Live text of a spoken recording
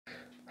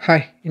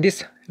Hi, in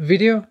this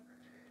video,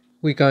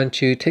 we're going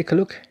to take a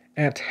look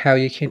at how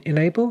you can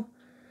enable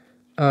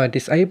or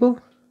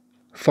disable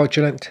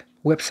fraudulent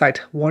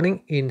website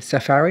warning in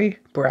Safari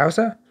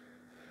browser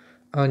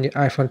on your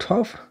iPhone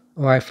 12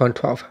 or iPhone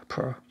 12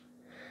 Pro.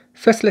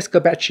 First, let's go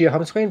back to your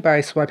home screen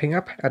by swiping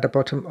up at the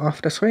bottom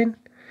of the screen.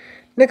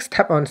 Next,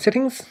 tap on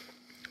Settings,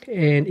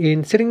 and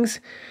in Settings,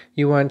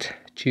 you want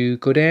to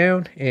go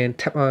down and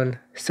tap on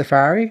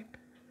Safari.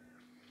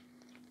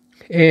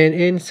 And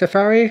in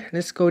Safari,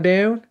 let's go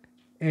down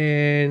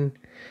and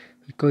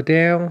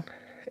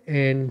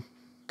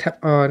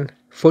tap on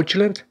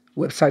Fraudulent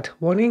website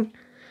warning.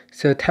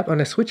 So tap on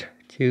the switch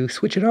to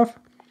switch it off.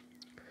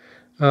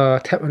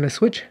 Tap on the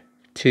switch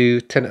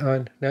to turn it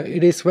on. Now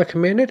it is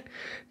recommended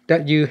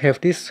that you have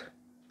this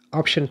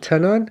option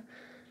turned on.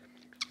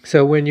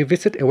 So when you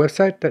visit a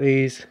website that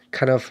is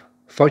kind of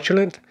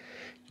fraudulent,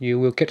 you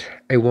will get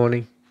a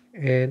warning.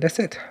 And that's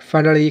it.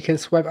 Finally, you can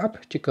swipe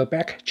up to go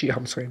back to your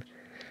home screen.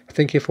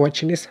 Thank you for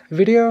watching this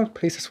video.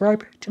 Please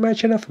subscribe to my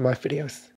channel for more videos.